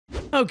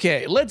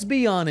Okay, let's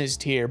be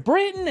honest here.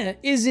 Britain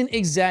isn't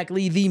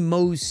exactly the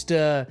most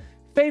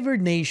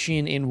favored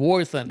nation in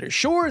War Thunder.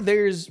 Sure,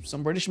 there's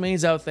some British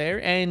mains out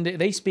there, and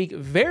they speak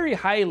very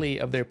highly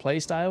of their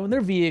playstyle and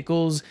their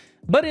vehicles,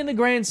 but in the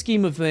grand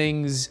scheme of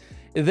things,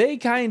 they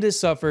kind of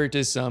suffer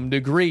to some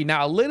degree.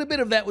 Now, a little bit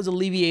of that was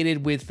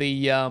alleviated with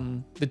the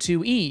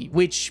 2E,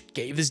 which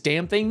gave this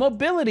damn thing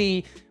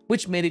mobility,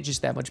 which made it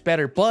just that much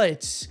better,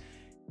 but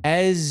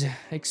as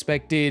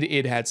expected,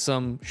 it had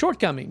some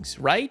shortcomings,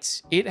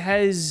 right? It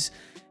has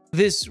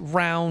this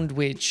round,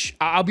 which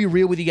I'll be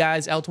real with you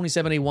guys,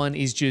 L27A1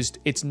 is just,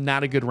 it's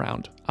not a good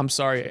round. I'm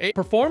sorry. It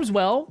performs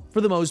well for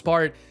the most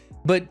part,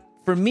 but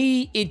for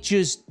me, it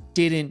just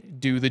didn't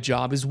do the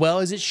job as well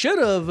as it should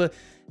have,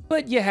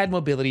 but you had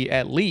mobility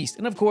at least.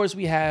 And of course,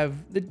 we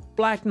have the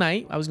Black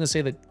Knight. I was gonna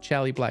say the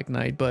Chally Black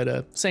Knight,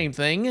 but same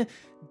thing.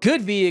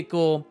 Good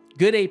vehicle,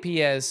 good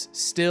APS,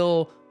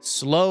 still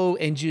slow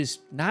and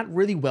just not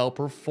really well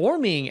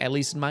performing, at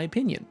least in my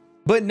opinion.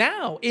 But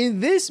now, in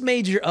this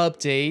major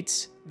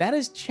update, that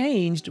has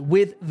changed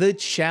with the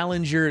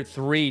Challenger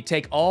 3.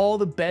 Take all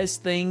the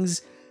best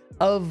things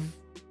of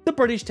the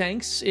British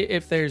tanks,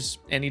 if there's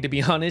any, to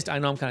be honest. I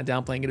know I'm kind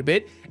of downplaying it a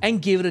bit,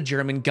 and give it a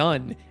German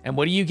gun. And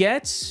what do you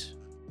get?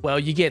 Well,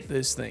 you get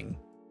this thing.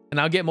 And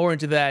I'll get more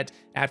into that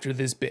after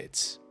this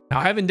bit. Now,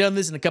 I haven't done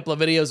this in a couple of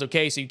videos,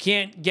 okay? So you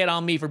can't get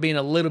on me for being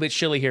a little bit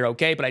shilly here,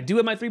 okay? But I do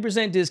have my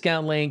 3%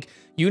 discount link.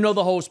 You know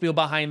the whole spiel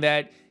behind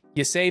that.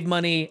 You save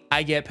money,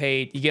 I get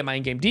paid, you get my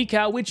in-game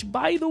decal, which,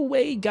 by the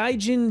way,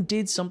 Gaijin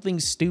did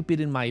something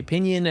stupid in my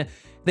opinion.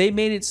 They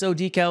made it so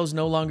decals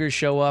no longer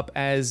show up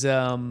as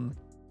a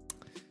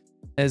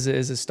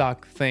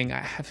stock thing.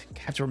 I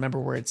have to remember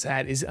where it's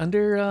at. Is it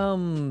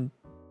under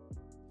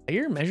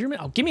player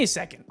measurement? Oh, give me a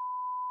second.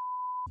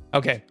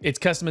 Okay, it's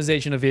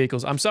customization of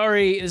vehicles. I'm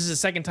sorry, this is the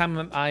second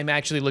time I'm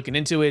actually looking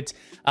into it.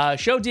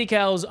 Show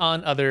decals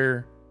on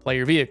other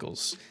player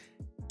vehicles.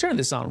 Turn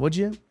this on, would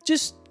you?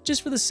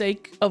 Just for the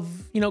sake of,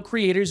 you know,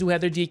 creators who have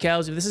their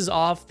decals. If this is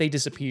off, they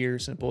disappear.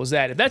 Simple as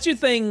that. If that's your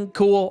thing,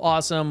 cool,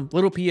 awesome.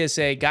 Little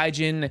PSA,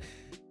 Gaijin,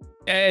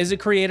 as a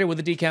creator with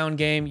a decal in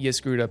game, you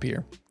screwed up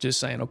here. Just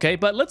saying, okay?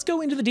 But let's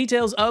go into the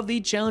details of the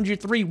Challenger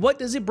 3. What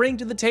does it bring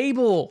to the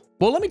table?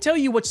 Well, let me tell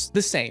you what's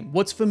the same,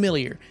 what's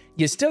familiar.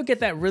 You still get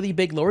that really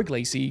big lower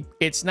glacis.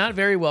 It's not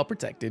very well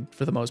protected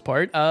for the most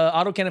part.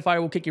 Auto cannon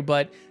fire will kick your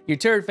butt. Your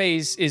turret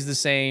face is the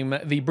same.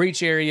 The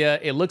breach area,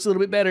 it looks a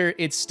little bit better.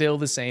 It's still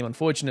the same,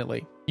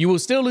 unfortunately. You will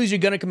still lose your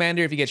gunner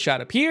commander if you get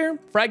shot up here.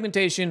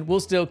 Fragmentation will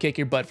still kick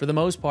your butt for the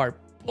most part.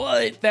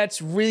 But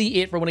that's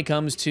really it for when it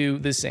comes to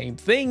the same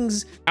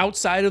things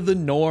outside of the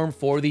norm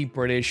for the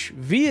British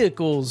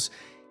vehicles.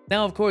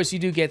 Now, of course, you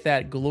do get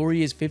that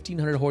glorious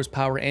 1500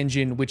 horsepower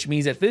engine, which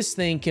means that this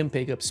thing can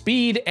pick up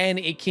speed and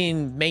it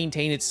can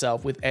maintain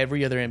itself with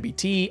every other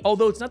MBT.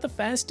 Although it's not the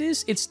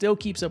fastest, it still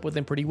keeps up with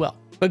them pretty well.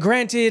 But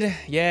granted,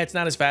 yeah, it's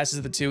not as fast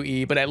as the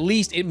 2E, but at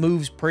least it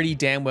moves pretty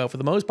damn well for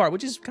the most part,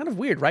 which is kind of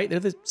weird, right?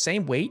 They're the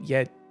same weight,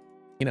 yet,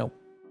 you know,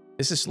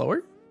 this is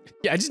slower.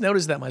 Yeah, I just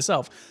noticed that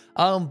myself.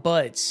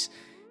 But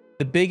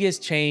the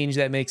biggest change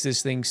that makes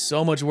this thing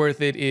so much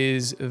worth it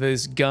is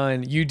this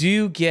gun. You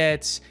do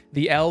get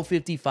the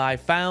L55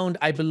 found,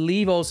 I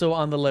believe, also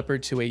on the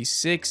Leopard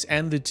 2A6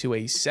 and the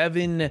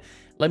 2A7.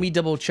 Let me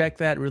double check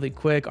that really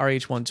quick.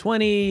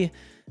 RH120,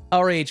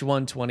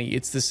 RH120,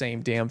 it's the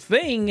same damn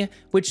thing,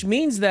 which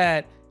means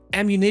that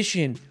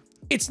ammunition,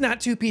 it's not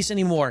 2-piece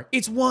anymore.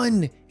 It's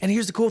 1. And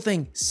here's the cool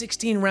thing.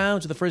 16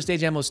 rounds with the first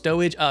stage ammo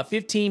stowage,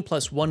 15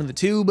 plus 1 in the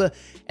tube. And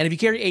if you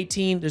carry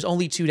 18, there's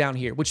only 2 down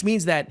here, which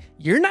means that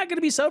you're not going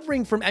to be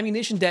suffering from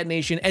ammunition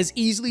detonation as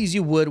easily as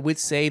you would with,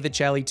 say, the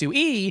Chally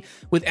 2E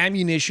with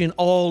ammunition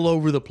all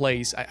over the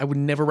place. I would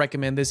never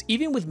recommend this.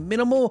 Even with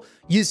minimal,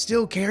 you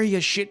still carry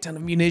a shit ton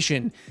of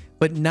munition,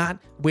 but not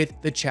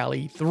with the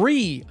Chally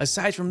 3.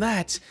 Aside from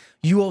that,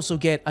 you also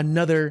get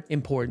another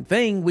important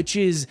thing, which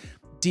is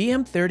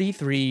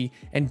DM33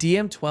 and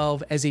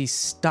DM12 as a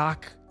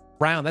stock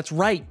round. That's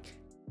right.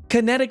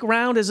 Kinetic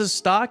round as a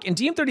stock, and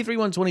DM33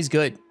 120 is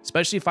good,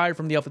 especially fired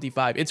from the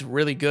L55. It's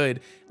really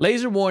good.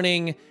 Laser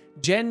warning,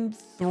 Gen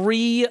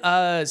 3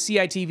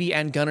 CITV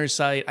and gunner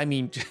sight. I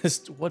mean,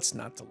 just what's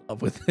not to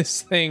love with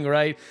this thing,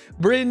 right?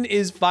 Britain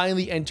is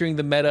finally entering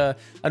the meta.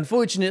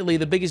 Unfortunately,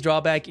 the biggest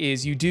drawback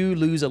is you do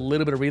lose a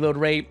little bit of reload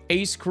rate.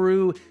 Ace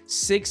crew,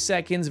 6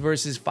 seconds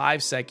versus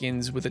 5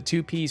 seconds with a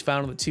 2-piece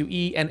found on the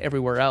 2E and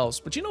everywhere else.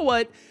 But you know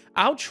what?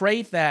 I'll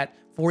trade that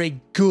for a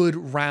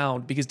good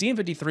round because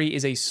DM53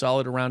 is a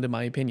solid round in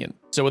my opinion.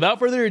 So without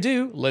further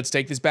ado, let's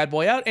take this bad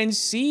boy out and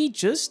see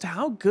just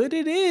how good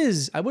it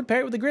is. I would pair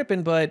it with the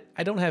Griffin, but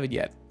I don't have it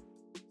yet.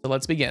 So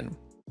let's begin.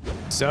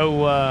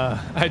 So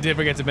I did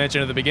forget to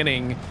mention at the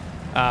beginning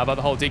about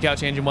the whole decal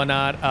change and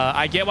whatnot.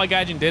 I get why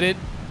Gaijin did it.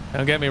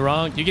 Don't get me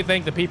wrong. You can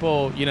thank the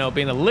people, you know,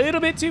 being a little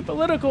bit too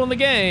political in the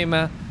game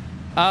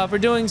for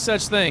doing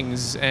such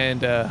things.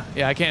 And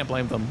yeah, I can't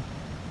blame them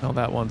on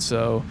that one.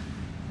 So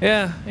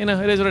yeah, you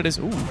know, it is what it is.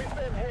 Ooh.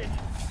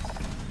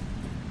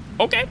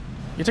 Okay.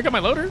 You took out my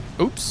loader.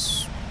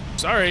 Oops.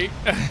 Sorry.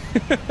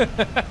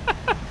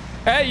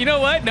 Hey, you know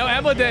what? No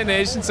ammo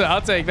detonation, so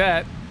I'll take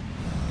that.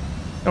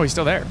 Oh, he's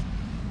still there.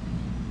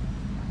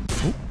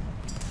 Ooh.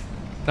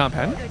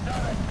 Non-pen.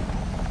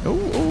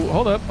 Oh,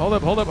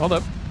 hold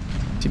up.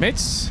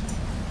 Teammates.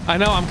 I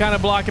know, I'm kind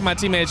of blocking my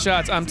teammates'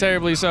 shots. I'm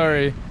terribly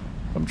sorry.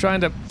 I'm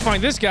trying to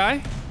find this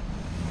guy.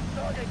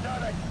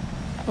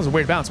 That was a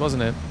weird bounce,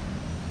 wasn't it?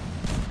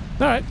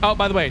 All right. Oh,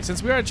 by the way,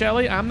 since we are at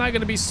Charlie, I'm not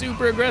going to be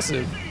super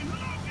aggressive.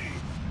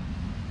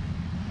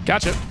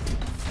 Gotcha.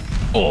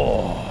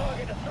 Oh.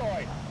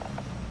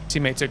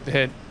 Teammate took the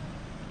hit.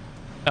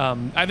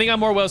 I think I'm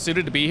more well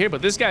suited to be here,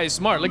 but this guy is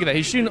smart. Look at that.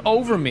 He's shooting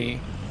over me.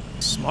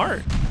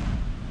 Smart.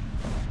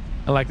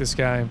 I like this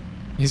guy.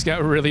 He's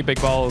got really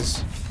big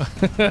balls.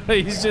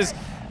 He's just,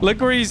 look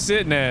where he's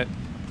sitting at.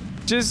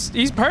 Just,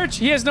 he's perched.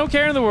 He has no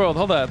care in the world.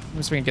 Hold up. Let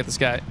me see if we can get this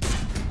guy.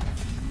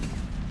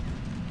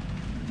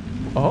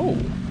 Oh.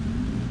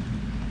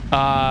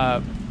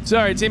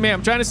 Sorry, teammate.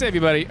 I'm trying to save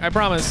you, buddy. I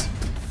promise.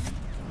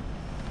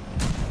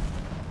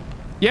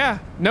 Yeah,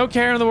 no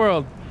care in the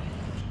world.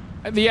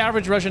 The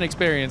average Russian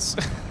experience.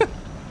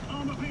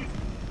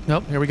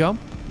 Nope, here we go.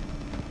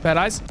 Bad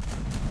eyes.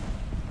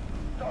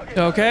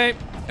 Okay.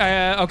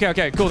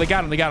 Okay, cool. They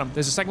got him.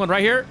 There's a second one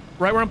right here,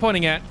 right where I'm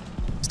pointing at.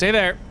 Stay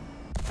there.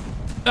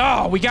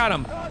 Oh, we got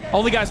him.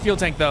 Only guy's fuel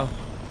tank, though.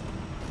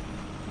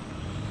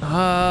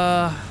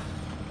 I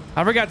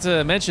forgot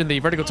to mention the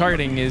vertical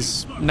targeting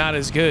is not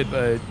as good,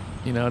 but,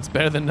 you know, it's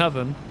better than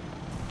nothing.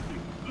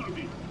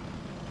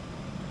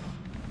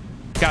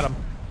 Got him.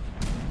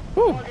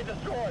 Whew.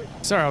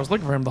 Sorry, I was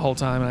looking for him the whole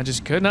time, and I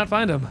just could not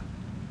find him.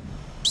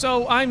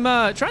 So I'm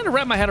trying to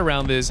wrap my head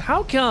around this.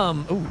 How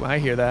come... Oh, I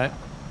hear that.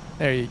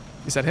 There you...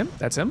 Is that him?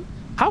 That's him.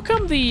 How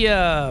come the...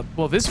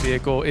 well, this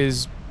vehicle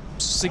is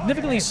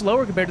significantly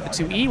slower compared to the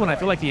 2E when I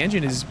feel like the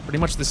engine is pretty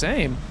much the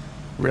same?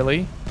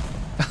 Really?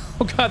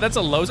 Oh, God, that's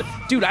a low...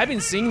 Dude, I've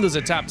been seeing those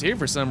at top tier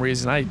for some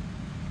reason. I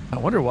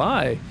wonder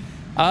why.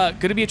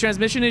 Could it be a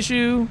transmission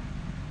issue?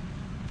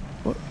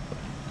 What?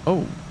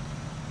 Oh.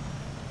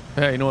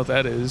 Hey, you know what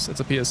that is? That's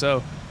a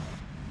PSO.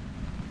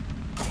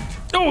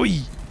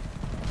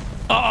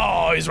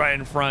 Oh, he's right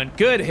in front.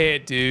 Good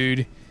hit,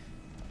 dude.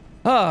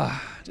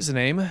 Just a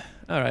name.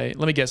 All right,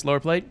 let me guess. Lower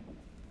plate?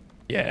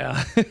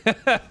 Yeah,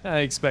 I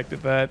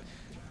expected that.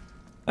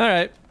 All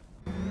right.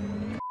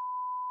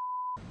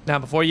 Now,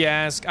 before you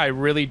ask, I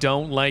really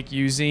don't like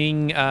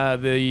using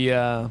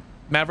the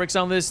Mavericks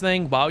on this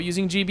thing while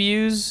using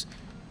GBUs.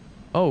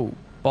 Oh,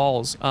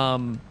 balls.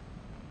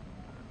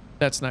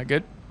 That's not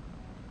good.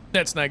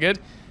 That's not good.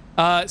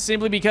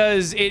 Simply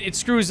because it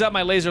screws up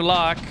my laser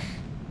lock.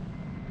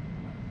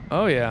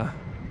 Oh, yeah.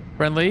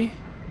 Friendly.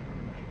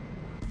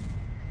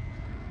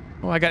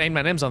 Oh, I got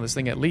aim.Ms on this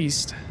thing at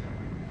least.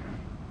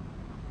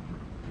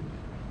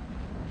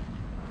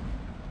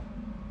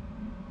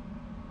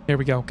 Here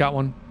we go. Got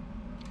one.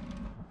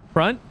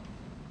 Front.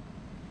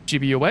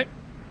 GBU away.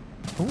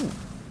 Ooh.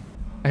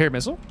 I hear a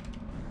missile.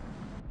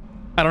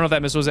 I don't know if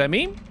that missile was at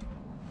me.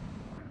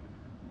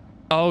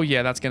 Oh,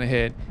 yeah, that's going to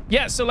hit.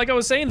 Yeah, so like I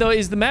was saying, though,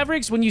 is the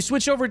Mavericks, when you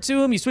switch over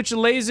to them, you switch the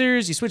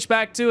lasers, you switch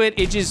back to it,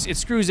 it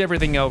screws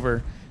everything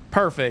over.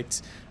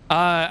 Perfect.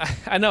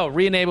 I know,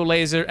 re-enable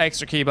laser,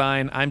 extra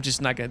keybind. I'm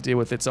just not going to deal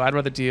with it, so I'd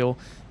rather deal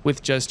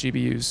with just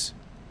GBUs.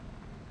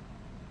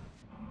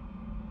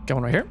 Got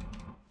one right here.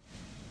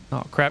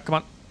 Oh, crap. Come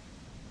on.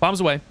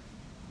 Bombs away.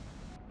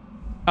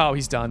 Oh,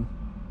 he's done.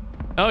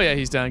 Oh, yeah,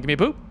 he's done. Give me a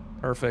poop.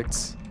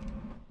 Perfect.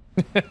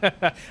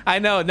 I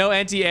know, no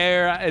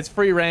anti-air. It's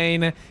free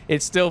reign.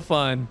 It's still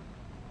fun.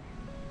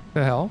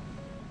 The hell?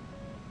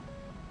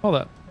 Hold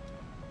up.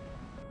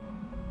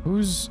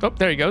 Who's... Oh,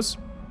 there he goes.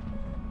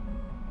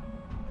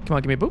 Come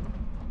on, give me a boop.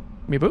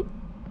 Give me a boop.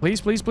 Please,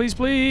 please, please,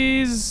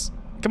 please.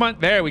 Come on.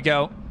 There we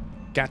go.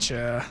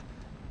 Gotcha.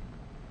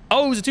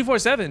 Oh, it was a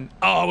 247.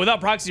 Oh,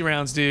 without proxy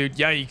rounds, dude.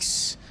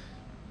 Yikes.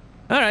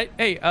 All right.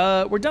 Hey,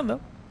 we're done,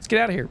 though. Let's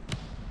get out of here.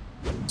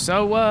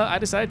 So, I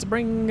decided to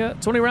bring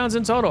 20 rounds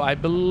in total. I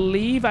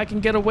believe I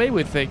can get away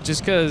with it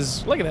just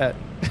because, look at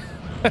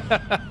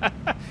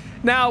that.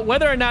 Now,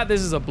 whether or not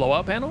this is a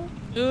blowout panel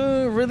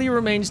really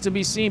remains to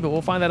be seen, but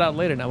we'll find that out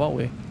later now, won't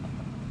we?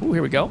 Ooh,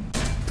 here we go.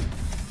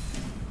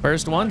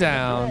 First one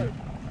down.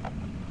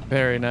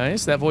 Very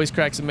nice. That voice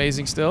crack's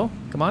amazing still.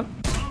 Come on.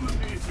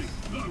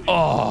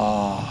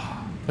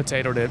 Oh,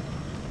 potatoed it.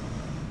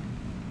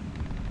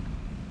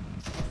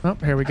 Oh,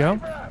 here we go.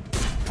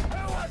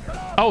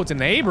 Oh, it's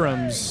an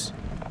Abrams.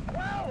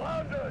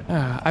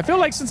 I feel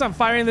like since I'm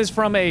firing this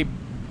from a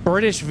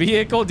British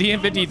vehicle,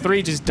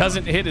 DM53 just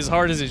doesn't hit as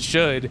hard as it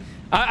should.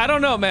 I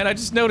don't know, man. I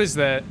just noticed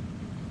that.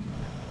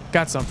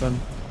 Got something.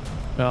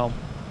 Well,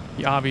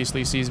 he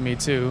obviously sees me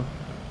too.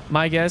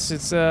 My guess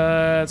it's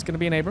gonna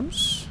be an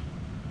Abrams.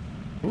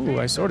 Ooh,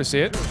 I sort of see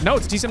it. No,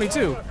 it's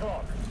T-72.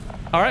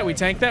 All right, we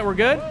tanked that. We're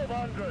good.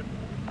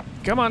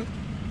 Come on,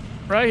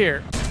 right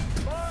here.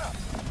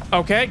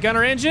 Okay,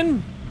 gunner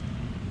engine.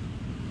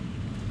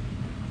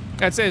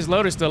 I'd say his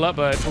loader's still up,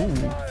 but ooh.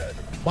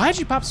 Why'd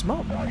you pop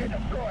smoke?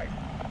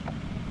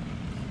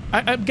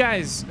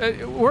 Guys,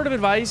 word of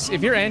advice: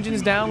 if your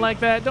engine's down like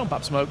that, don't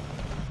pop smoke.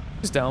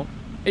 Just don't.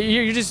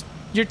 You're just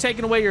you're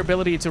taking away your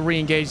ability to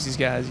re-engage these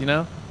guys, you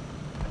know?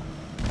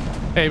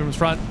 Abrams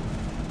front.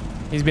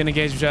 He's being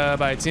engaged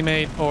by a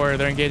teammate, or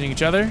they're engaging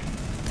each other.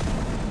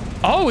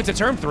 Oh, it's a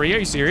term 3. Are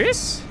you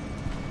serious?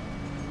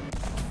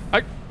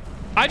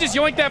 I just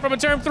yoinked that from a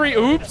term 3.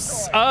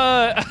 Oops.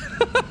 I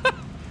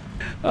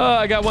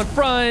got one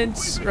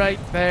front right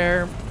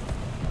there.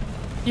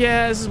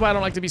 Yeah, this is why I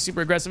don't like to be super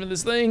aggressive in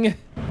this thing.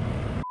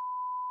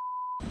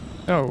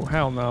 Oh,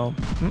 hell no.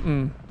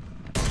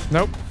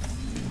 Nope.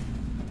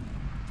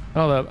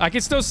 Hold up. I can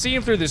still see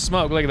him through the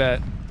smoke. Look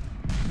at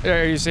that.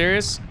 Are you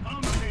serious?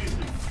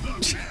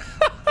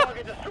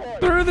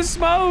 Through the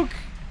smoke.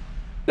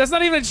 That's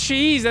not even a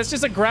cheese. That's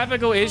just a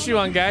graphical issue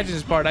on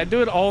Gaijin's part. I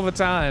do it all the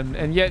time,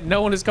 and yet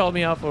no one has called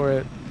me out for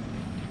it.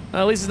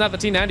 At least it's not the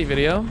T90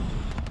 video.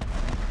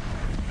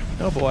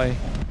 Oh boy.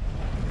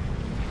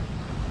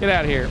 Get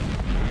out of here.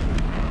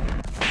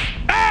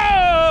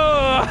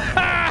 Oh!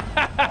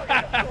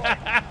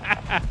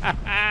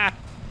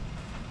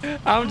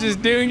 I'm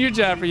just doing your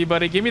job for you,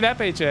 buddy. Give me that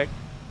paycheck.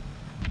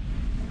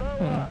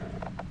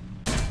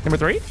 Number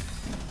 3?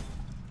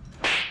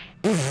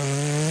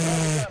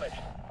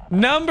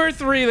 Number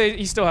 3.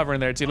 He's still hovering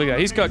there too. Look at that.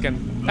 He's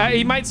cooking.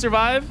 He might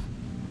survive.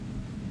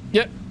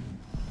 Yep.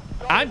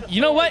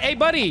 You know what? Hey,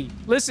 buddy.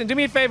 Listen, do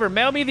me a favor.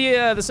 Mail me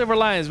the silver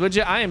lions, would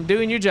you? I am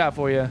doing your job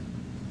for you.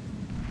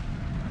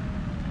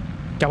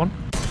 Got one.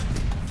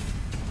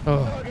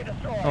 Oh.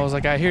 I was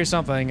like, I hear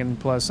something, and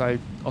plus I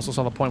also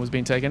saw the point was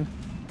being taken.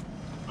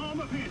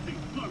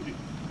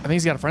 I think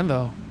he's got a friend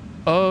though.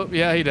 Oh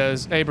yeah, he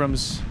does.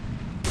 Abrams.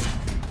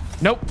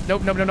 Nope.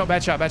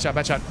 Bad shot.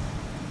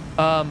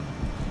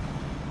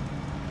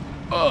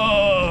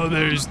 Oh,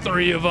 there's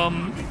 3 of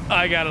them.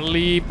 I gotta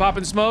leave.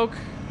 Popping smoke.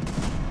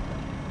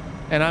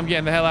 And I'm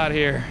getting the hell out of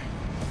here.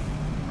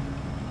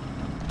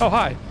 Oh,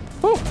 hi.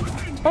 Oh,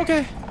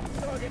 okay.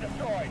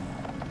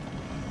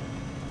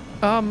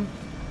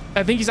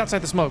 I think he's outside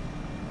the smoke.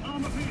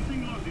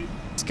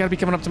 He's gotta be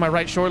coming up to my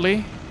right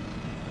shortly.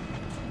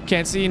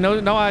 Can't see.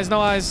 No eyes.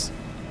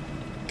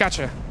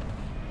 Gotcha.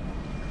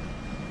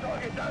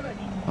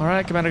 All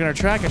right, Commander Gunner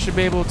track. I should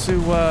be able to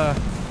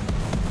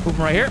move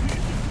him right here.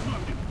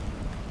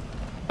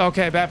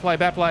 Okay, bad play.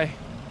 I'm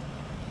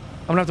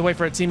gonna have to wait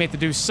for a teammate to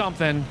do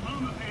something.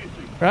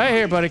 Right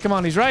here, buddy. Come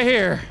on, he's right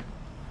here.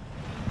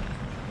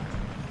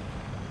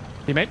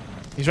 Teammate,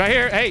 he's right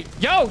here. Hey,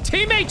 yo,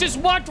 teammate just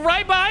walked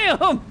right by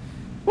him.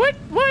 What?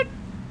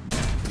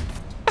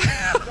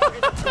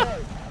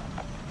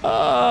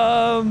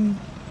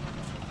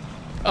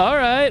 All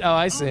right. Oh,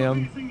 I see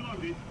him.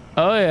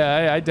 Oh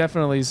yeah, I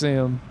definitely see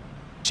him.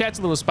 Chat's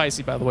a little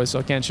spicy, by the way, so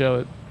I can't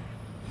show it.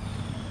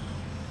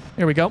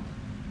 Here we go.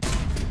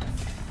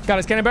 Got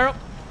his cannon barrel.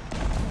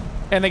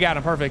 And they got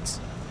him. Perfect.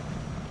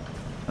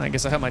 I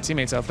guess I helped my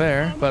teammates out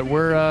there, but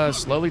we're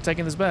slowly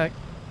taking this back.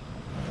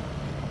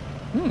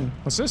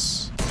 What's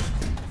this?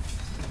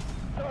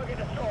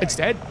 It's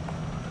dead.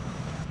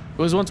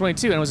 It was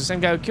 122, and it was the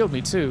same guy who killed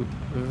me, too.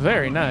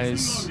 Very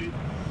nice.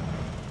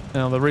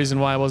 Now, the reason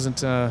why I wasn't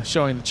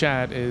showing the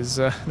chat is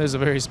there's a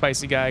very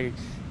spicy guy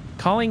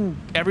calling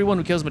everyone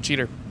who kills him a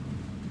cheater.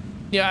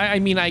 Yeah, I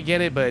mean, I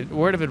get it, but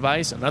word of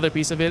advice, another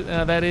piece of it,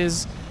 that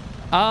is...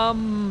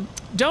 don't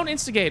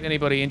instigate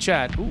anybody in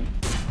chat. Ooh.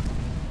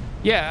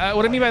 Yeah,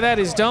 what I mean by that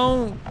is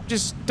don't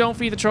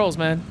feed the trolls,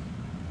 man.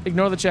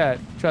 Ignore the chat.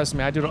 Trust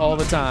me, I do it all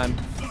the time.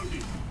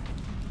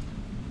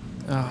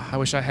 I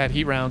wish I had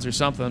heat rounds or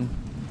something.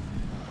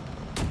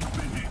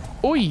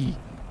 Oi!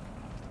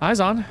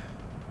 Eyes on.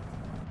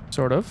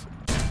 Sort of.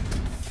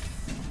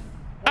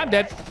 I'm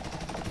dead.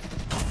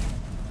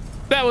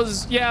 That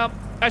was, yeah,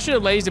 I should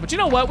have lased it, but you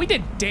know what? We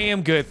did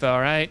damn good though,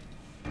 right?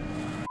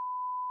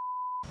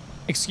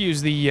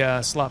 Excuse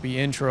the sloppy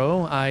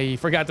intro. I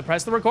forgot to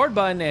press the record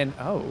button and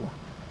oh.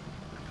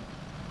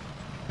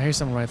 I hear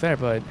someone right there,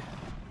 but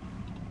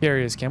here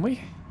he is. Can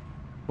we?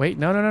 Wait,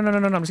 no.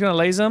 I'm just gonna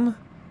laze him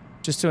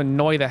just to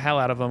annoy the hell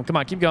out of him. Come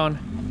on, keep going.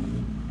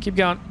 Keep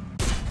going.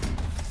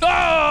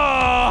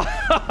 Oh!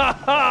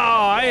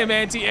 I am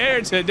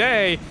anti-air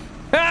today.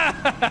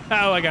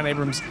 Oh, I got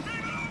Abrams.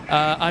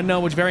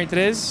 Unknown which variant it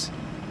is,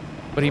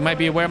 but he might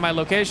be aware of my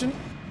location.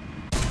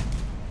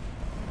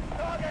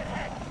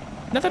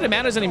 Not that it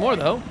matters anymore,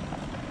 though.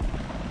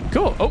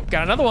 Cool. Oh,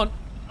 got another one.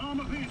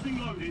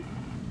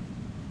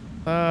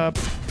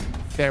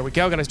 There we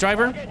go. Got his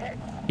driver.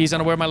 He's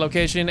unaware of my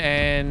location,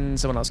 and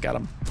someone else got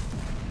him.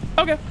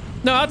 Okay.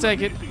 No, I'll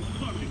take it.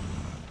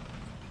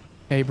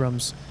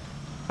 Abrams.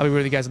 I'll be real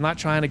with you guys. I'm not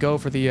trying to go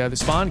for the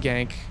spawn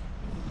gank.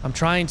 I'm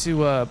trying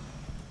to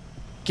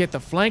get the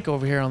flank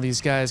over here on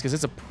these guys because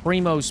it's a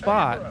primo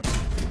spot.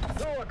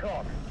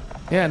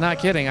 Yeah, not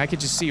kidding. I could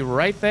just see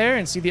right there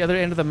and see the other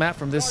end of the map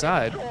from this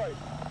side.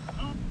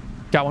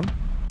 Got one.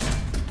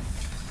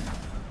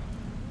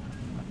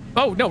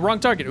 Oh, no, wrong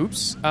target.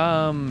 Oops.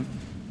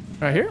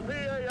 Right here?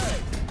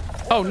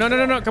 Oh,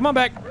 no. Come on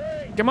back.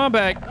 Come on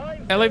back.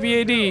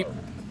 LAVAD.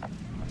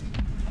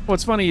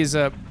 What's funny is,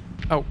 oh,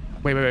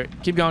 wait.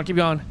 Keep going.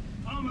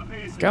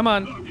 Come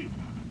on.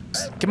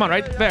 Come on,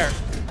 right there.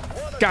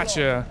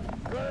 Gotcha.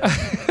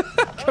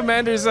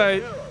 Commander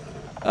sight.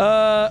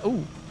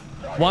 Ooh.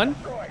 One.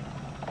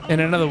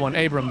 And another one.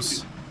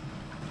 Abrams.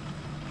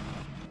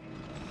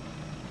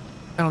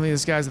 I don't think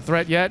this guy's a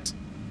threat yet.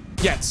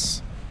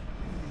 Yes.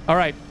 All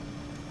right.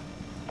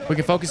 We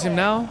can focus him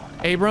now.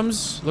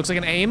 Abrams. Looks like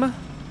an aim.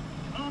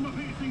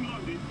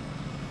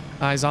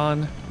 Eyes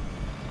on.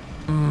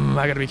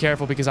 I gotta be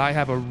careful because I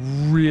have a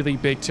really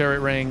big turret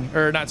ring.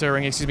 Or not turret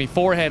ring, excuse me.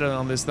 Forehead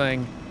on this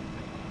thing.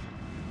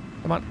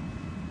 Come on.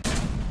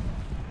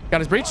 Got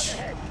his breach.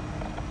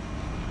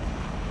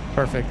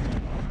 Perfect.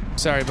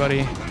 Sorry,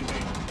 buddy.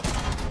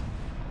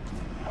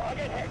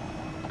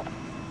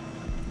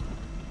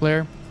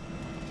 Clear.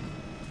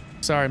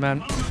 Sorry,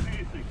 man.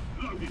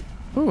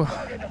 Ooh.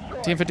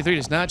 Team 53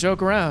 does not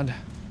joke around. You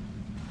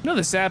know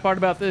the sad part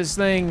about this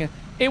thing?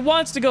 It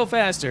wants to go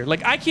faster.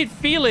 Like, I can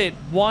feel it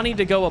wanting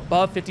to go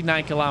above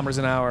 59 kilometers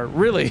an hour.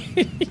 Really.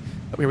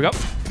 Oh, here we go.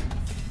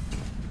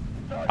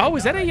 Oh,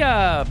 is that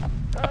a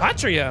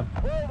Patria?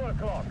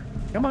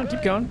 Come on,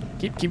 keep going.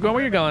 Keep going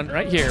where you're going.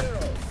 Right here.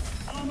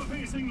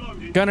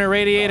 Gunner,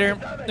 radiator.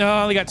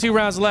 Oh, only got 2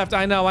 rounds left.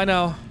 I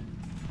know.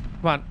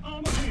 Come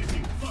on.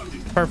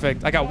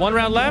 Perfect. I got 1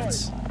 round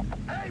left.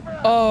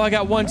 Oh, I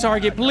got 1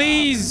 target.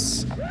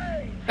 Please.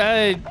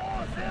 Right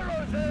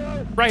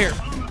here.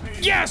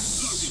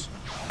 Yes.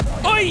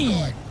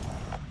 Oi.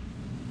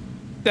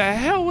 The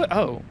hell?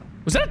 Oh,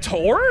 was that a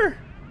Tor?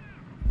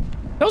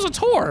 That was a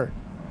Tor.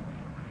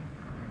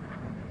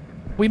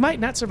 We might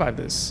not survive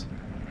this.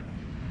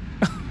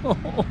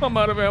 Oh, I'm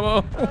out of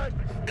ammo.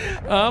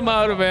 I'm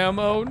out of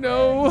ammo.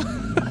 No.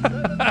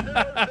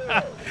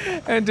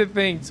 And to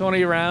think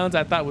 20 rounds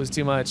I thought was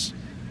too much.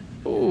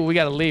 Ooh, we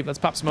gotta leave. Let's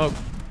pop smoke.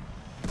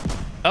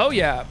 Oh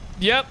yeah.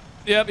 Yep.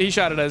 He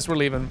shot at us. We're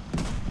leaving.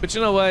 But you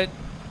know what?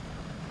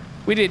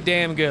 We did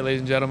damn good,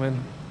 ladies and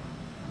gentlemen.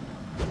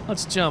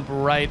 Let's jump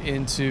right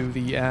into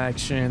the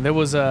action. There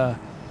was a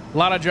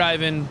lot of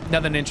driving,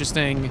 nothing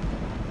interesting.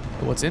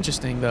 But what's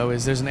interesting though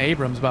is there's an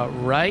Abrams about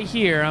right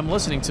here. I'm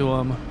listening to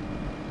him.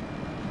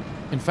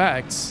 In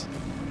fact,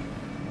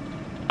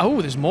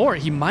 oh, there's more.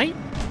 He might.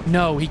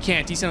 No, he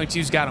can't.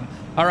 T-72's got him.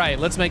 All right,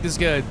 let's make this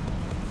good.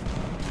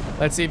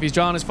 Let's see if he's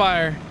drawing his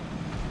fire.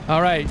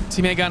 All right,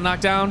 teammate got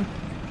knocked down.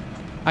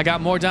 I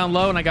got more down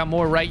low, and I got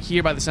more right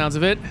here by the sounds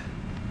of it.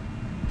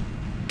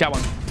 Got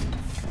one.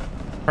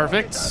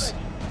 Perfect.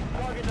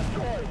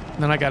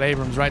 And then I got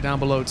Abrams right down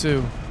below,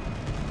 too.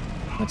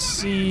 Let's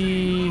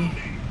see.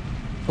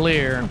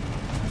 Clear.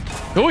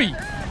 Oi!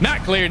 Not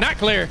clear, not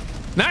clear,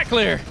 not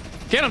clear.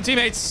 Get him,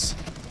 teammates.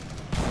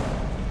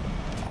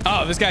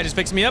 Oh, this guy just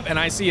picks me up, and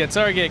I see a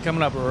target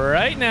coming up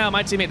right now.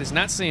 My teammate does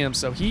not see him,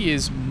 so he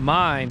is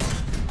mine.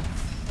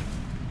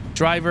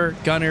 Driver,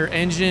 gunner,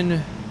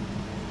 engine.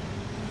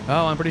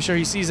 Oh, I'm pretty sure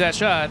he sees that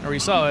shot, or he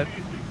saw it.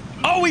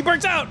 Oh, he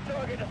burnt out!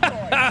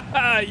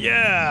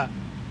 Yeah!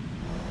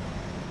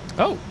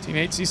 Oh,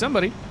 teammate, see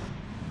somebody.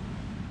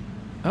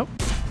 Oh.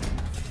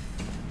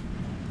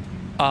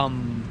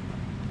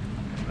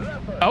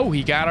 Oh,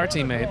 he got our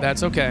teammate.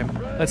 That's okay.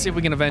 Let's see if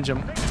we can avenge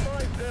him.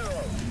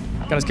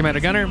 Got his commander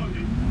gunner.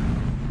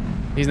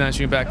 He's not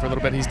shooting back for a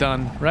little bit. He's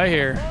done. Right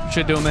here.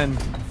 Should do him in.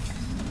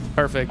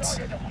 Perfect.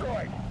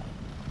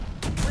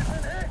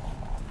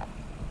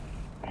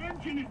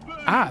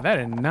 Ah, that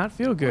did not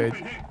feel good.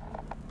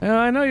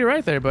 I know you're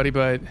right there, buddy,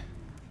 but...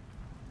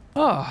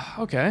 Oh,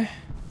 okay.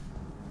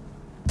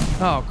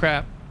 Oh,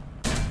 crap.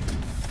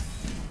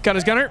 Got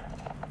his gunner.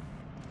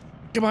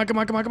 Come on, come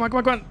on, come on, come on, come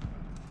on, come on.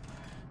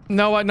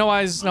 No, no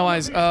eyes, no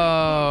eyes.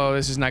 Oh,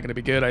 this is not going to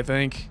be good, I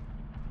think.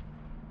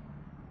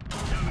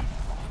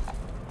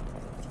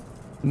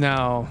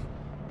 No.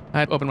 I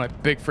had to open my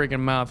big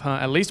freaking mouth, huh?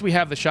 At least we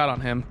have the shot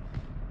on him.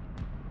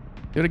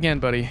 Do it again,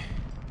 buddy.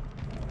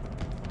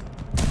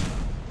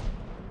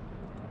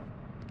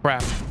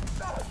 Crap.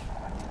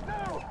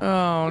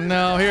 Oh,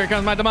 no. Here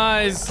comes my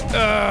demise.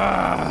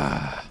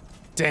 Ugh.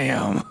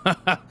 Damn.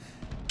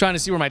 Trying to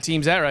see where my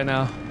team's at right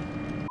now.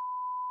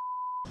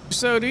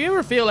 So, do you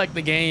ever feel like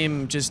the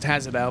game just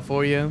has it out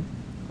for you?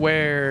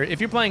 Where if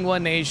you're playing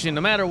one nation,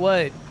 no matter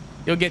what,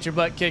 you'll get your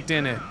butt kicked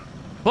in it.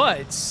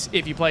 But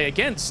if you play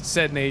against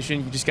said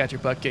nation, you just got your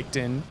butt kicked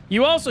in.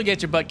 You also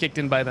get your butt kicked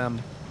in by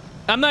them.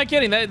 I'm not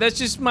kidding. That's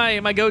just my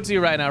go-to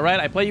right now, right?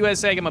 I play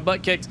USA, I get my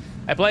butt kicked.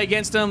 I play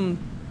against them.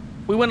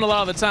 We win a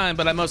lot of the time,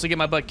 but I mostly get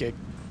my butt kicked.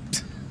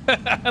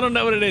 I don't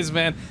know what it is,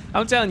 man.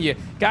 I'm telling you,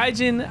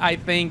 Gaijin, I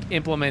think,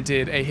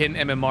 implemented a hidden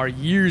MMR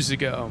years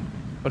ago.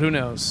 But who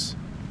knows?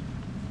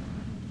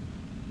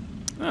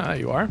 Ah,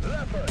 you are.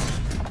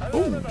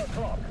 Ooh.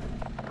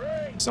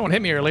 Someone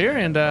hit me earlier,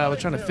 and I was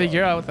trying to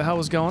figure out what the hell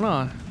was going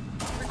on.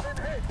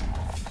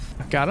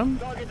 Got him?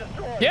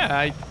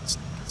 Yeah,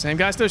 same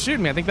guy still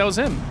shooting me. I think that was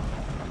him.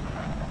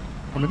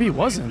 Or maybe he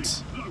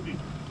wasn't.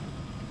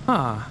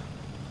 Huh.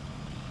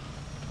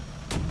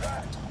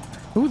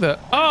 Who the...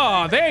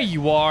 Oh, there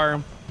you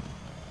are.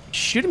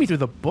 Shooting me through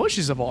the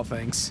bushes of all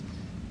things.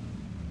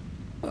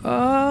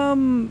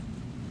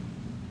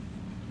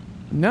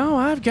 No,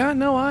 I've got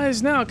no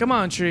eyes now. Come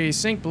on, tree.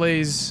 Sink,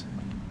 please.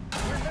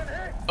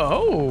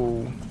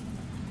 Oh.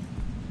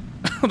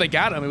 They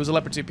got him. It was a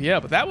Leopard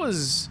 2PL, but that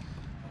was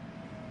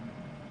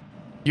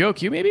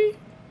UOQ maybe?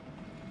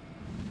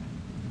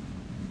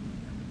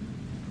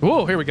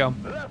 Whoa, here we go.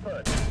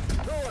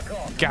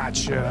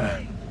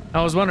 Gotcha.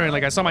 I was wondering,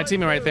 like, I saw my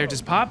teammate right there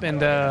just pop,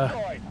 and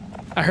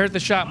I heard the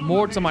shot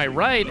more to my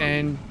right,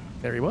 and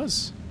there he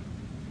was.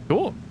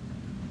 Cool.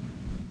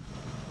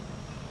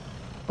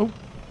 Oh.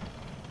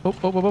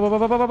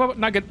 Oh,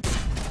 not good.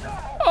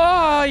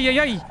 Oh,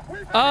 yeah.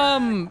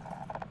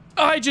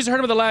 I just heard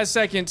him at the last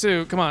second,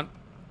 too. Come on.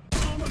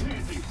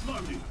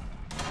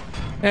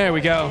 There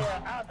we go.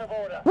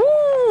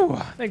 Woo!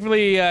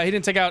 Thankfully, he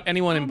didn't take out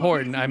anyone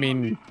important. I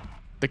mean,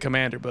 the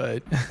commander,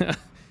 but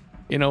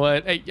you know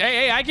what?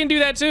 Hey, I can do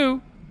that,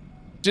 too.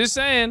 Just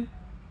saying.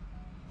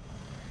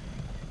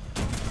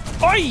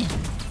 Oi!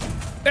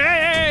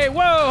 Hey,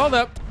 whoa, hold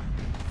up.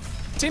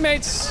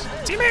 Teammates!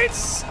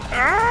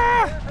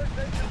 Ah!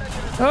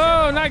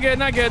 Oh, not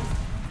good.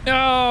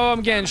 Oh,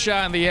 I'm getting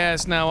shot in the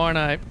ass now, aren't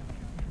I?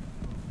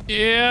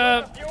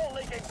 Yeah.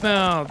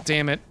 Oh,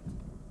 damn it.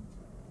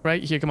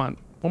 Right here, come on.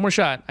 One more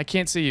shot. I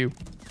can't see you.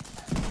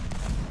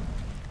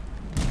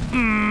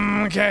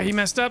 Okay, he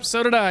messed up.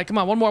 So did I. Come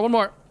on, one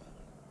more.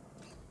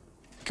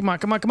 Come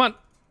on.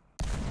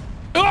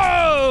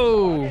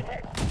 Oh!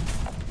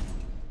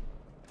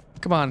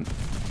 Come on.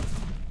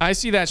 I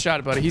see that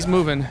shot, buddy. He's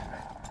moving.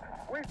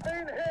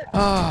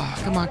 Oh,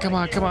 come on.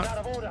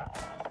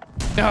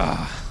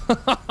 Oh,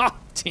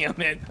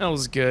 damn it. That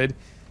was good.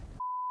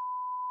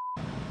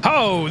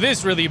 Oh,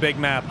 this really big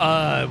map.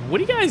 What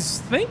do you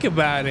guys think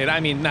about it? I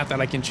mean, not that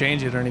I can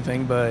change it or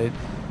anything, but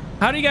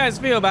how do you guys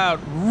feel about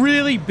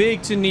really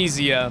big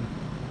Tunisia?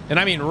 And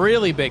I mean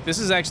really big. This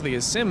is actually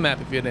a sim map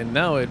if you didn't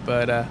know it,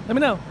 but let me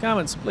know.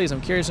 Comments, please.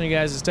 I'm curious on you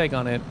guys' take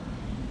on it.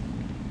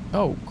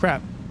 Oh,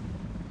 crap.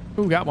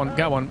 Ooh, got one.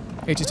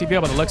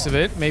 HSTPL by the looks of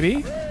it,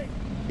 maybe.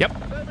 Yep.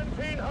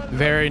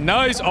 Very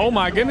nice. Oh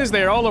my goodness,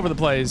 they're all over the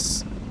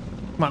place.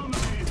 Come on.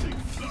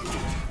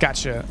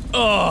 Gotcha.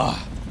 Ugh.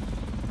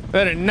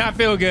 That did not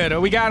feel good.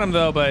 We got him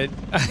though, but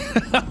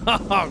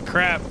oh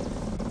crap.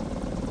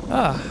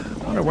 I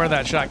wonder where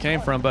that shot came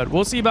from, but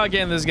we'll see about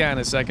getting this guy in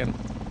a second.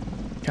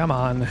 Come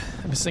on.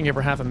 I've been sitting here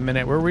for half a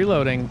minute. We're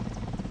reloading.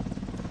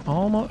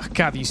 Almost.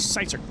 God, these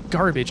sights are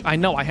garbage. I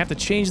know. I have to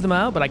change them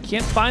out, but I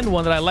can't find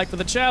one that I like for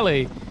the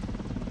Charlie.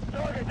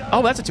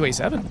 Oh, that's a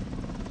 287.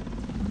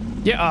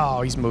 Yeah.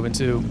 Oh, he's moving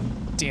too.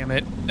 Damn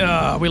it.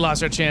 We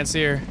lost our chance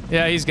here.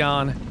 Yeah, he's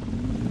gone.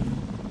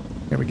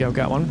 Here we go.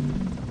 Got one.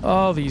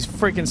 Oh, these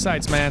freaking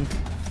sights, man.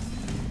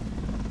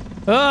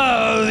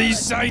 Oh, these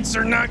sights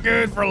are not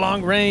good for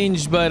long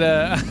range, but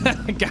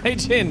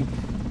Gaijin,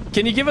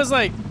 can you give us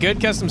like good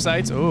custom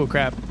sights? Oh,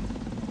 crap.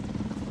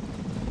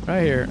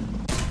 Right here.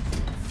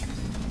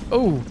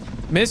 Oh,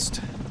 missed.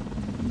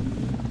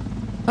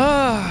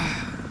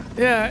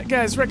 Yeah,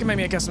 guys, recommend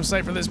me a custom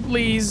site for this,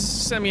 please.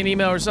 Send me an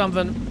email or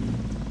something.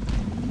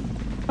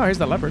 Oh, here's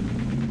that leopard.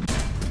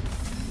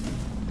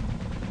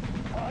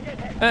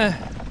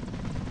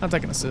 I'll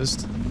take an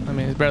assist. I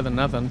mean, it's better than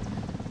nothing.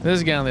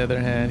 This guy, on the other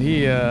hand,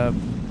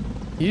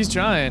 he's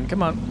trying.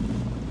 Come on.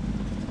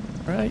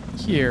 Right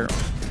here.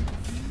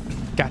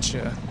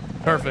 Gotcha.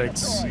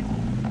 Perfect.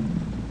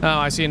 Oh,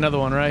 I see another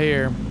one right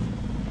here.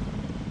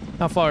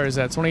 How far is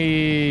that?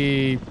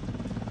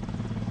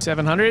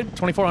 2,700?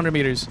 2,400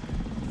 meters.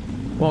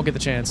 Won't get the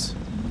chance.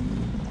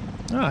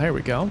 Oh, here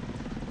we go.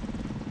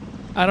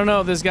 I don't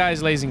know if this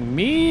guy's lasing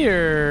me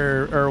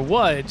or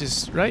what.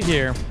 Just right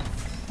here.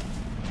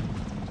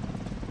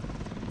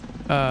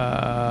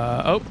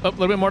 Oh, a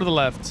little bit more to the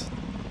left.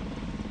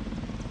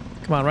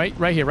 Come on, right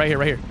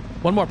here.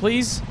 One more,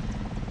 please.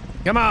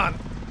 Come on.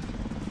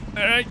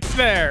 Right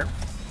there.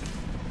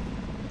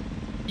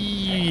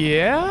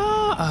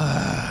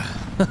 Yeah.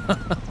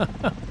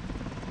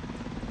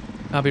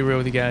 I'll be real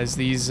with you guys.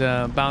 These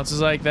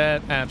bounces like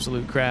that,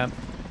 absolute crap.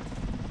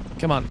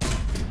 Come on.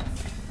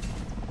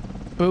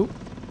 Boop.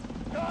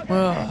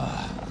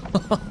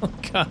 Oh,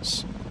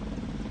 gosh.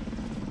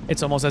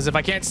 It's almost as if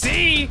I can't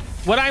see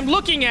what I'm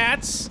looking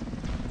at.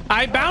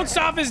 I bounced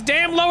off his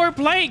damn lower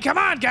plate. Come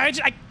on, guys.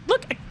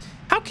 Look,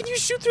 how can you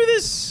shoot through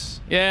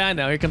this? Yeah, I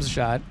know. Here comes a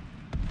shot.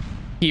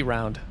 Heat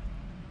round.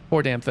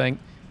 Poor damn thing.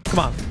 Come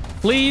on.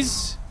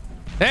 Please.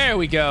 There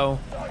we go.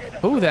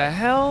 Who the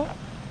hell?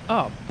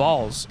 Oh,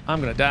 balls.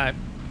 I'm going to die.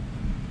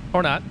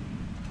 Or not.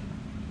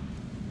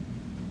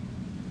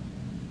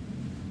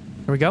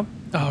 Here we go.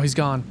 Oh, he's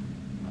gone.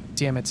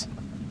 Damn it.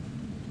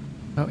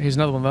 Oh, here's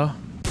another one, though.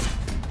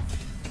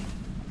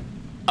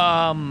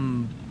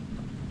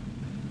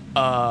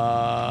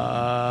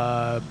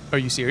 Are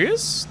you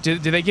serious?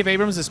 Did they give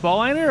Abrams a SPAA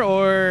liner,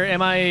 or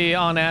am I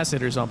on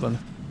acid or something?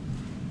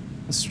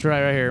 Let's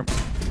try right here.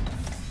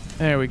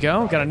 There we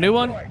go. Got a new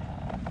one.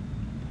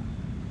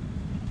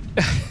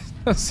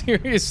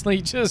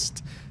 Seriously,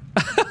 just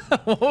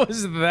what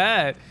was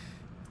that?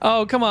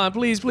 Oh, come on,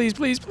 please.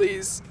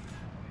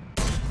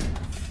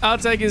 I'll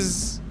take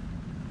his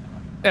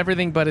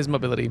everything but his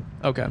mobility.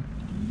 Okay,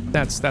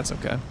 that's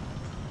okay.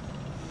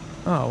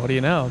 Oh, what do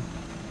you know?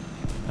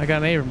 I got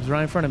an Abrams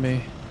right in front of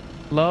me.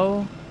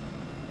 Low.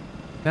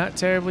 Not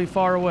terribly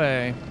far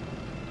away.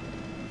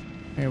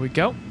 Here we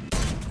go.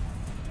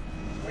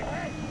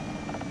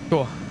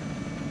 Cool.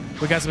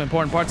 We got some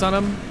important parts on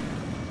him.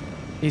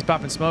 He's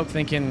popping smoke,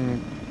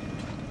 thinking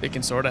it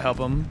can sort of help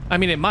him. I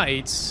mean, it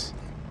might.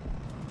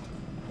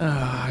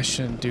 I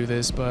shouldn't do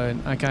this, but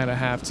I kind of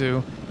have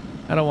to.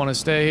 I don't want to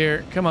stay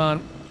here. Come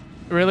on.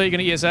 Really? You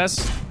gonna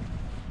ESS?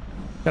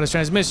 Got his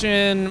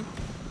transmission.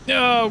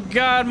 Oh,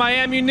 God. My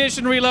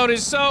ammunition reload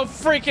is so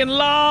freaking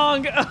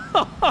long.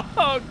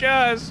 Oh,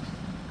 gosh.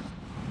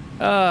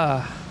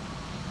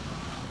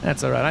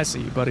 That's all right. I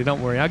see you, buddy.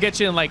 Don't worry. I'll get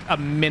you in like a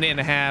minute and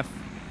a half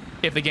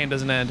if the game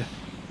doesn't end.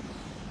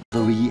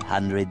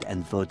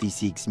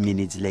 346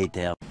 minutes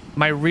later.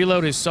 My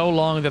reload is so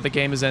long that the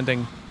game is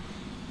ending.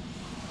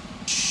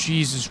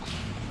 Jesus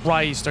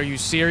Christ, are you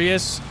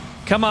serious?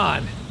 Come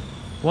on.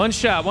 One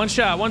shot, one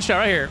shot, one shot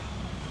right here.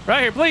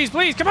 Right here, please,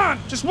 please, come on.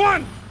 Just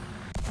one.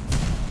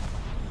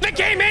 The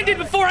game ended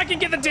before I can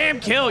get the damn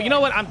kill. You know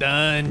what? I'm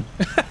done.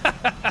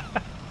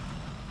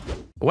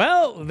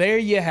 Well, there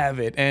you have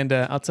it. And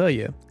I'll tell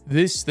you,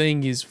 this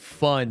thing is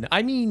fun.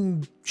 I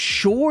mean,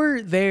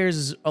 sure,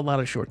 there's a lot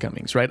of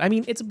shortcomings, right? I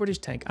mean, it's a British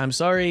tank. I'm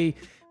sorry.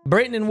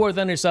 Britain and War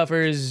Thunder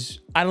suffers.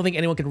 I don't think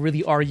anyone can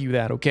really argue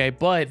that, okay?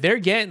 But they're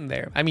getting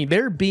there. I mean,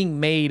 they're being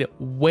made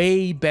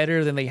way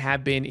better than they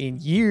have been in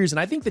years. And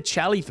I think the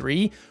Charlie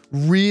 3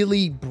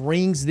 really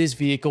brings this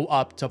vehicle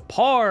up to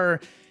par,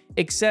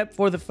 except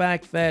for the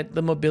fact that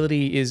the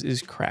mobility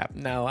is crap.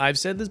 Now, I've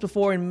said this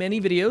before in many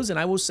videos, and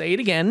I will say it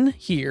again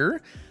here.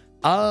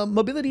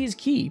 Mobility is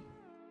key.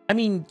 I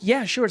mean,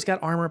 yeah, sure, it's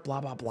got armor, blah,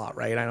 blah, blah,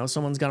 right? I know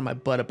someone's got on my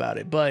butt about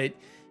it, but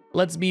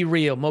let's be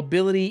real.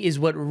 Mobility is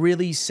what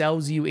really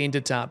sells you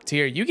into top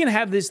tier. You can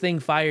have this thing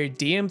fire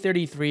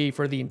DM33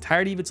 for the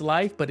entirety of its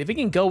life, but if it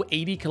can go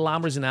 80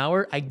 kilometers an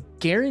hour, I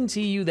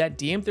guarantee you that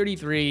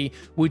DM33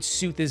 would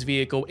suit this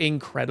vehicle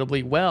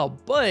incredibly well,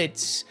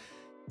 but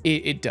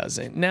it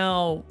doesn't.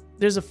 Now,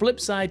 there's a flip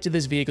side to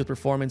this vehicle's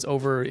performance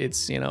over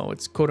its, you know,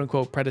 its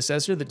quote-unquote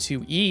predecessor, the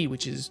 2E,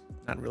 which is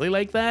not really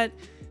like that.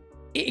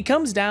 It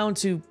comes down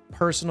to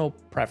personal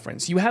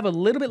preference. You have a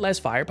little bit less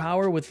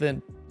firepower with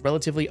a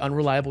relatively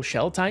unreliable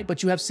shell type,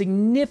 but you have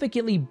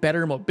significantly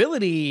better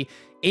mobility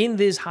in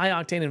this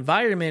high-octane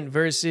environment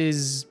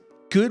versus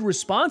good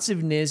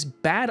responsiveness,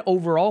 bad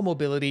overall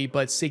mobility,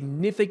 but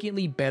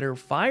significantly better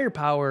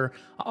firepower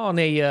on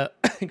a,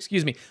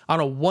 excuse me, on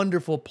a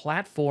wonderful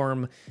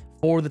platform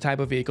for the type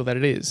of vehicle that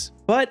it is.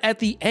 But at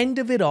the end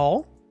of it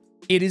all,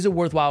 it is a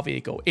worthwhile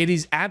vehicle. It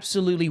is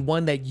absolutely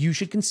one that you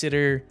should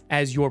consider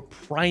as your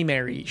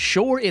primary.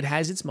 Sure, it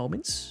has its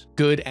moments,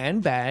 good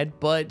and bad,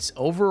 but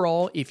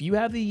overall, if you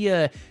have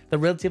the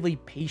relatively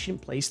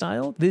patient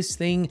playstyle, this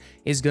thing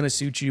is going to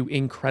suit you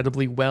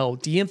incredibly well.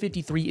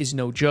 DM53 is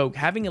no joke.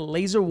 Having a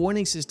laser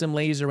warning system,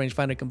 laser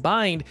rangefinder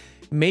combined,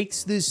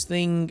 makes this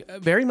thing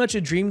very much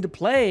a dream to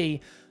play.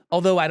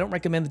 Although I don't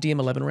recommend the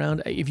DM11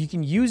 round. If you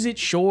can use it,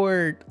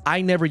 sure,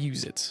 I never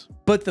use it.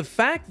 But the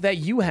fact that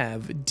you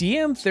have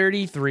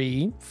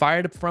DM33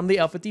 fired up from the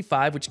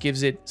L55, which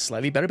gives it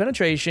slightly better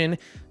penetration,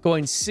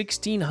 going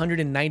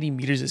 1,690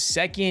 meters a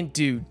second,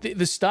 dude,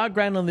 the stock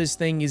grind on this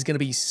thing is going to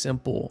be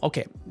simple.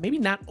 Okay, maybe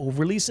not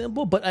overly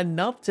simple, but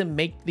enough to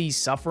make the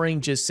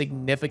suffering just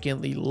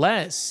significantly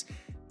less.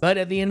 But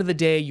at the end of the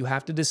day, you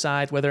have to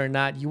decide whether or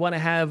not you want to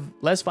have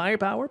less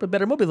firepower, but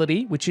better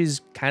mobility, which is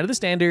kind of the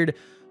standard,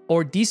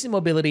 or decent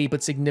mobility,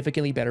 but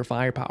significantly better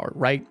firepower,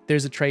 right?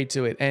 There's a trade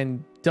to it.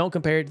 And don't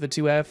compare it to the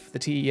 2F, the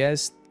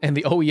TES, and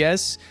the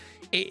OES.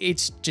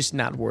 It's just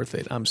not worth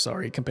it. I'm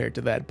sorry, compared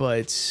to that.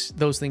 But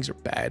those things are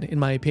bad. In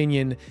my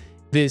opinion,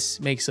 this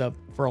makes up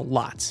for a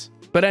lot.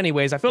 But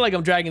anyways, I feel like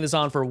I'm dragging this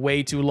on for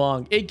way too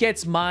long. It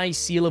gets my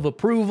seal of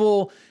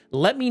approval.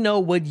 Let me know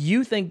what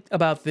you think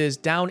about this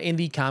down in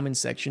the comment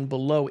section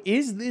below.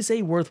 Is this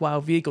a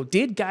worthwhile vehicle?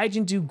 Did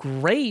Gaijin do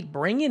great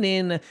bringing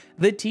in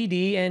the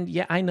TD? And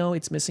yeah, I know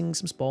it's missing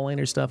some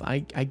Spalliner stuff. I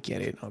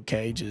get it,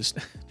 okay? Just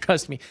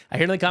trust me. I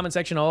hear it in the comment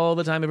section all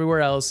the time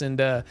everywhere else.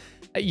 And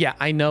yeah,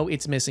 I know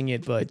it's missing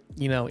it, but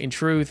you know, in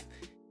truth,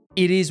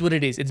 it is what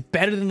it is. It's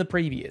better than the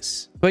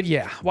previous. But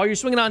yeah, while you're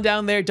swinging on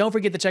down there, don't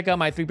forget to check out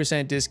my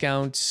 3%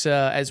 discount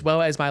as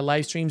well as my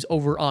live streams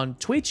over on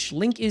Twitch.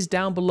 Link is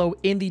down below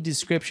in the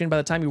description. By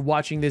the time you're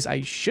watching this,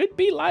 I should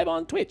be live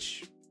on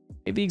Twitch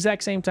at the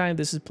exact same time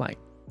this is playing.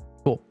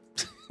 Cool.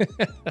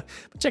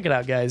 Check it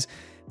out, guys.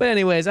 But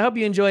anyways, I hope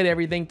you enjoyed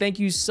everything. Thank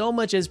you so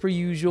much as per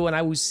usual, and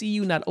I will see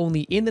you not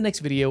only in the next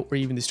video or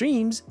even the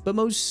streams, but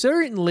most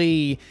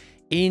certainly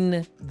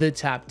in the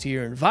top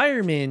tier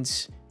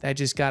environment that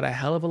just got a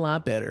hell of a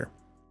lot better.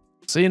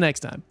 See you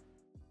next time.